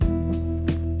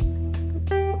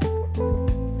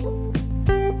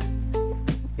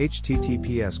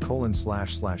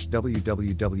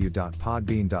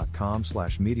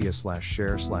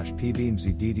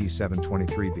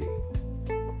https://www.podbean.com/media/share/pbeamzdd723b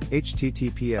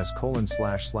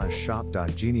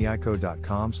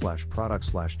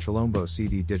https://shop.geniico.com/product/chilombo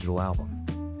CD digital album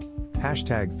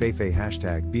Hashtag Feifei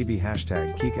Hashtag Bibi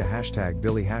Hashtag Kika Hashtag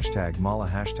Billy Hashtag Mala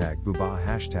Hashtag Booba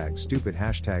Hashtag Stupid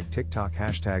Hashtag TikTok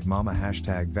Hashtag Mama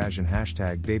Hashtag Vajan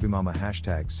Hashtag Baby Mama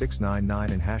Hashtag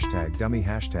 699 and Hashtag Dummy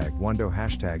Hashtag Wando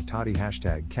Hashtag Toddy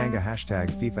Hashtag Kanga Hashtag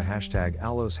FIFA Hashtag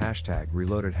Alos Hashtag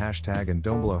Reloaded Hashtag and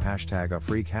Domblo Hashtag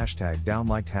Afreak Hashtag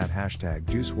Downliked Hat Hashtag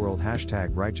Juice World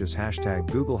Hashtag Righteous Hashtag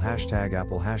Google Hashtag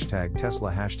Apple Hashtag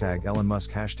Tesla Hashtag Elon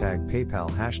Musk Hashtag PayPal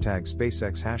Hashtag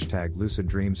SpaceX Hashtag Lucid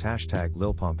Dreams Hashtag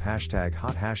Lil Pump Hashtag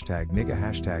Hot Hashtag Nigga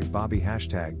Hashtag Bobby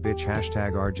Hashtag Bitch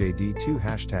Hashtag RJD2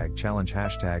 Hashtag Challenge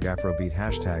Hashtag Afrobeat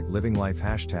Hashtag Living Life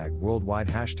Hashtag Worldwide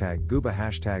Hashtag Gooba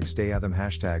Hashtag Stay Atham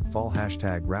Hashtag Fall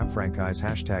Hashtag Rap Franchise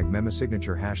Hashtag Mema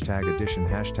Signature Hashtag Edition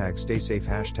Hashtag Stay Safe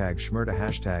Hashtag Shmurda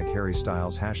Hashtag Harry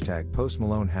Styles Hashtag Post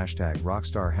Malone Hashtag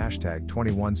Rockstar Hashtag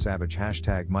 21 Savage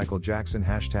Hashtag Michael Jackson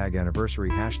Hashtag Anniversary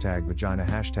Hashtag Vagina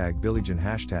Hashtag Billie Jean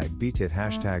Hashtag Beat It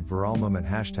Hashtag Viral Moment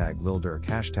Hashtag Lil Durk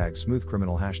Hashtag Smooth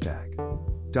Criminal Hashtag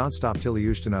Don't Stop Till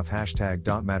You Enough Hashtag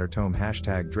Don't Matter Tome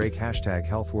Hashtag Drake Hashtag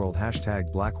Health World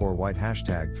Hashtag Black or White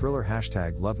Hashtag Thriller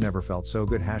Hashtag Love Never Felt So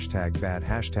Good Hashtag Bad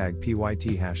Hashtag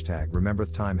PYT Hashtag Remember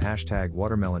the Time Hashtag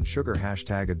Watermelon Sugar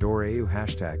Hashtag Adore AU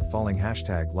Hashtag Falling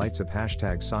Hashtag Lights Up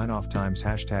Hashtag Sign Off Times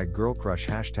Hashtag Girl Crush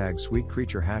Hashtag Sweet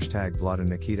Creature Hashtag Vlad and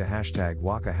Nikita Hashtag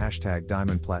Waka Hashtag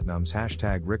Diamond Platinums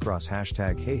Hashtag Rick Ross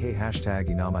Hashtag Hey Hey Hashtag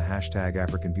Inama Hashtag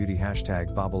African Beauty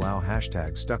Hashtag Babalao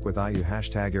Hashtag Stuck With IU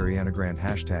Hashtag Ariana Grande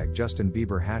Hashtag Justin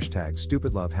Bieber Hashtag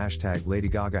Stupid Love Hashtag Lady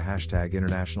Gaga Hashtag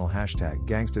International Hashtag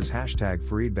Gangstas Hashtag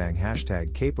Fareed Bang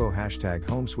Hashtag Capo Hashtag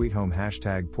Home Sweet Home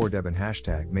Hashtag Poor Debin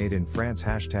Hashtag Made in France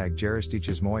Hashtag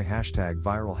Jaristiches Moy Hashtag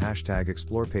Viral Hashtag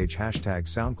Explore Page Hashtag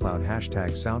SoundCloud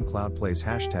Hashtag SoundCloud Plays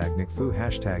Hashtag NickFu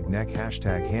Hashtag Neck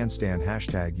Hashtag Handstand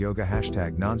Hashtag Yoga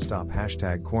Hashtag Nonstop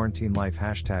Hashtag Quarantine Life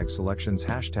Hashtag Selections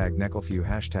Hashtag Necklefew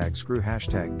Hashtag Screw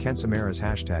Hashtag Kensamaras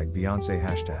Hashtag Beyonce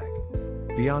Hashtag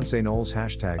Beyonce Knowles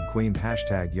Hashtag Queen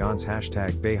Hashtag Yance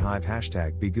Hashtag Bayhive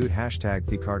Hashtag Be Good Hashtag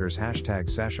The Carters Hashtag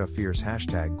Sasha Fierce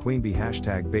Hashtag Queen Bee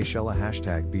Hashtag Bayshella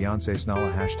Hashtag Beyonce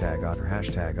Snala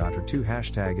Hashtag Otter2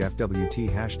 Hashtag FWT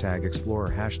Hashtag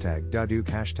Explorer Hashtag Daduke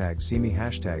Hashtag See Me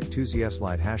Hashtag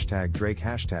 2ZSLight Hashtag Drake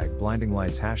Hashtag Blinding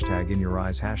Lights Hashtag In Your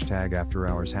Eyes Hashtag After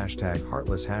Hours Hashtag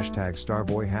Heartless Hashtag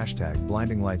Starboy Hashtag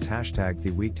Blinding Lights Hashtag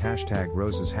The Weeked Hashtag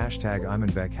Roses Hashtag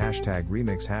Imanbek Hashtag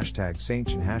Remix Hashtag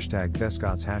Saintchen Hashtag Vescots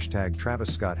Hashtag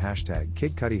Travis Scott Hashtag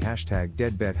Kid Cudi Hashtag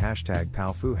Deadbed Hashtag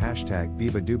Powfu Hashtag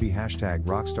Biba Doobie Hashtag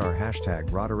Rockstar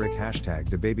Hashtag Roderick Hashtag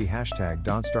DaBaby Hashtag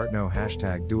Don't Start No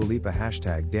Hashtag Dua Lipa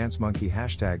Hashtag Dance Monkey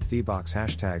Hashtag Thebox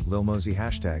Hashtag Lil Mosey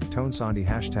Hashtag Tone Sandy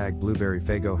Hashtag Blueberry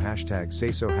Fago Hashtag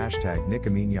Say So Hashtag Nicki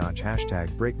Minaj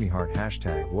Hashtag Break Me Heart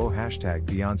Hashtag Whoa Hashtag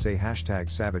Beyonce Hashtag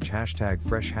Savage Hashtag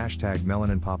Fresh Hashtag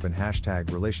Melanin Poppin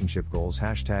Hashtag Relationship Goals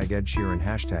Hashtag Ed Sheeran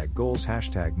Hashtag Goals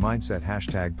Hashtag Mindset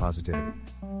Hashtag Positivity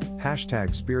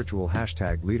Hashtag Spiritual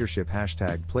Hashtag Leadership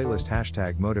Hashtag Playlist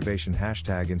Hashtag Motivation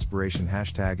Hashtag Inspiration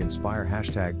Hashtag Inspire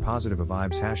Hashtag Positive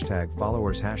Vibes Hashtag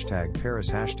Followers Hashtag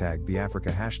Paris Hashtag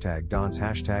Biafrica Hashtag Dance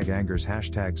Hashtag Angers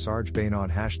Hashtag Sarge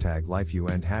Baynod Hashtag Life You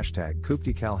End Hashtag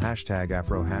Kuptikal Hashtag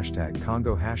Afro Hashtag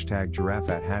Congo Hashtag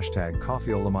Giraffat Hashtag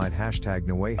Coffeeolamide Hashtag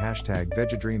Noway Hashtag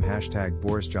Vegadream Hashtag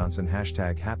Boris Johnson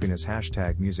Hashtag Happiness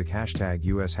Hashtag Music Hashtag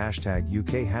US Hashtag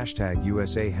UK Hashtag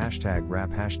USA Hashtag Rap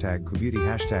Hashtag Beauty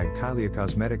Hashtag Kylie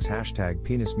Cosmetics Hashtag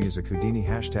Penis Music Houdini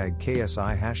Hashtag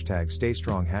KSI Hashtag Stay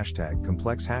Strong Hashtag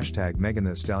Complex Hashtag Megan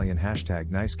Thee Stallion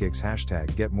Hashtag Nice Gigs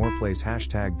Hashtag Get More Plays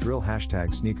Hashtag Drill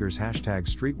Hashtag Sneakers Hashtag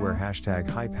Streetwear Hashtag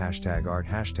Hype Hashtag Art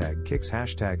Hashtag Kicks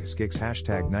Hashtag Skicks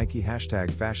Hashtag Nike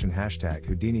Hashtag Fashion Hashtag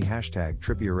Houdini Hashtag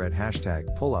Trippie Redd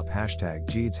Hashtag Pull Up Hashtag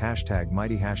Jeeds Hashtag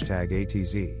Mighty Hashtag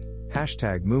ATZ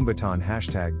Hashtag Moombaton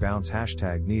Hashtag Bounce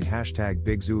Hashtag Need Hashtag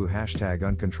Big Zoo Hashtag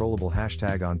Uncontrollable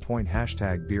Hashtag On Point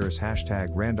Hashtag Beerus Hashtag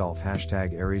Randolph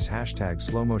Hashtag Aries Hashtag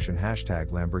Slow Motion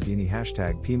Hashtag Lamborghini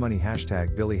Hashtag P-Money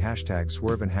Hashtag Billy Hashtag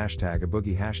Swervin Hashtag A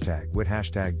Boogie Hashtag Wit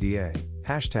Hashtag DA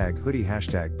Hashtag Hoodie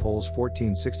Hashtag Polls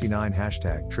 1469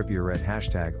 Hashtag Trippie Redd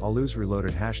Hashtag Aluz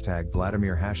Reloaded Hashtag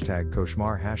Vladimir Hashtag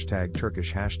Koshmar Hashtag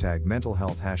Turkish Hashtag Mental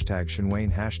Health Hashtag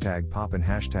Shinwain Hashtag Poppin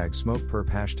Hashtag Smoke Perp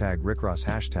Hashtag Rick Ross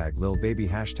Hashtag Lil Baby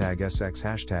Hashtag SX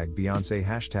Hashtag Beyonce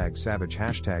Hashtag Savage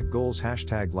Hashtag Goals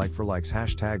Hashtag Like for Likes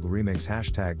Hashtag Remix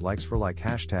Hashtag Likes for Like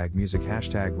Hashtag Music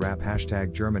Hashtag Rap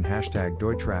Hashtag German Hashtag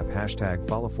Deutschrap Hashtag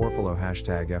Follow Forfollow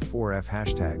Hashtag F4F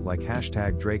Hashtag Like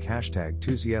Hashtag Drake Hashtag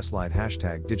 2ZSLight Hashtag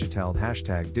hashtag digitald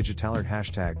hashtag digitalert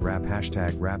hashtag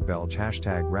rap belge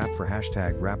hashtag rap for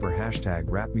hashtag rapper hashtag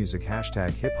rap music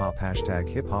hashtag hip hop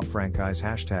franchise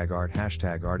hashtag art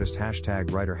hashtag artist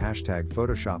hashtag writer hashtag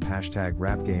photoshop hashtag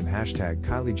rap game hashtag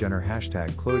Kylie Jenner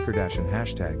hashtag Khloe Kardashian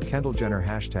hashtag Kendall Jenner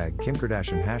hashtag Kim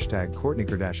Kardashian hashtag Kourtney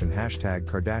Kardashian hashtag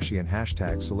Kardashian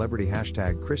hashtag celebrity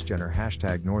hashtag Kris Jenner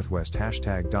hashtag Northwest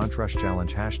hashtag Don't Trust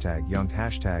Challenge hashtag Young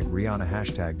hashtag Rihanna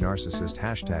hashtag narcissist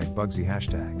hashtag Bugsy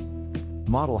hashtag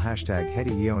model hashtag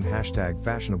Hetty Eon hashtag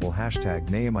fashionable hashtag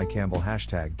Naomi Campbell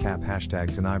hashtag Cap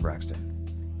hashtag Tanai Braxton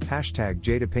hashtag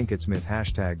Jada Pinkett Smith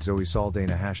hashtag Zoe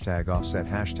Saldana hashtag Offset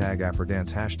hashtag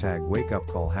Afrodance hashtag Wake Up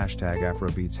Call hashtag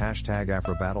Afrobeats hashtag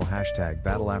Afro Battle hashtag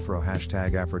Battle Afro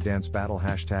hashtag Afrodance Battle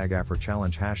hashtag Afro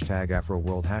Challenge hashtag Afro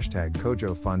World hashtag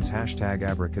Kojo Funds hashtag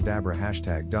Abracadabra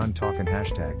hashtag Done Talkin'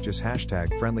 hashtag Just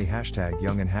hashtag Friendly hashtag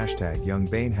Youngin hashtag Young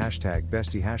Bane hashtag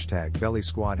Bestie hashtag Belly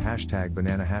Squad hashtag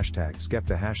Banana hashtag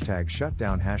Skepta hashtag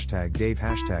Shutdown hashtag Dave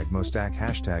hashtag Mostak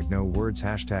hashtag No Words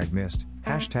hashtag Missed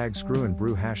hashtag Screw and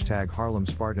Brew hashtag Harlem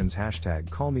Spartans hashtag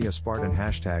Call Me a Spartan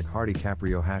hashtag Hardy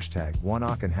Caprio hashtag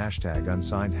Wanakan hashtag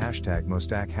Unsigned hashtag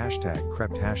Mostak hashtag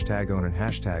Crept hashtag Onan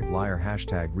hashtag Liar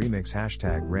hashtag Remix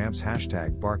hashtag Ramps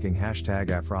hashtag Barking hashtag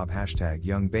Afrob hashtag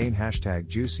Young Bane hashtag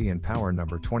Juicy and Power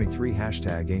number 23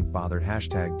 hashtag Ain't Bothered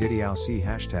hashtag Diddy LC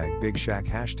hashtag Big Shack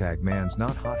hashtag Man's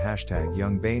Not Hot hashtag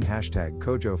Young Bane hashtag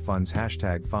Kojo Funds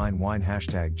hashtag Fine Wine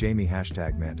hashtag Jamie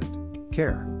hashtag Mandant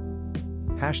Care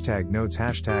hashtag Nodes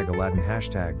hashtag Aladdin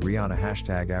hashtag Rihanna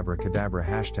hashtag Abracadabra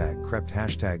hashtag Crept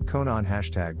hashtag Conan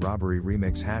hashtag Robbery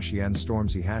Remix #Yen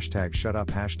Stormzy hashtag Shut Up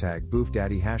hashtag Boof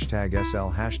Daddy hashtag SL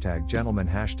hashtag Gentleman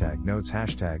hashtag Nodes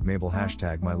hashtag Mabel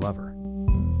hashtag My Lover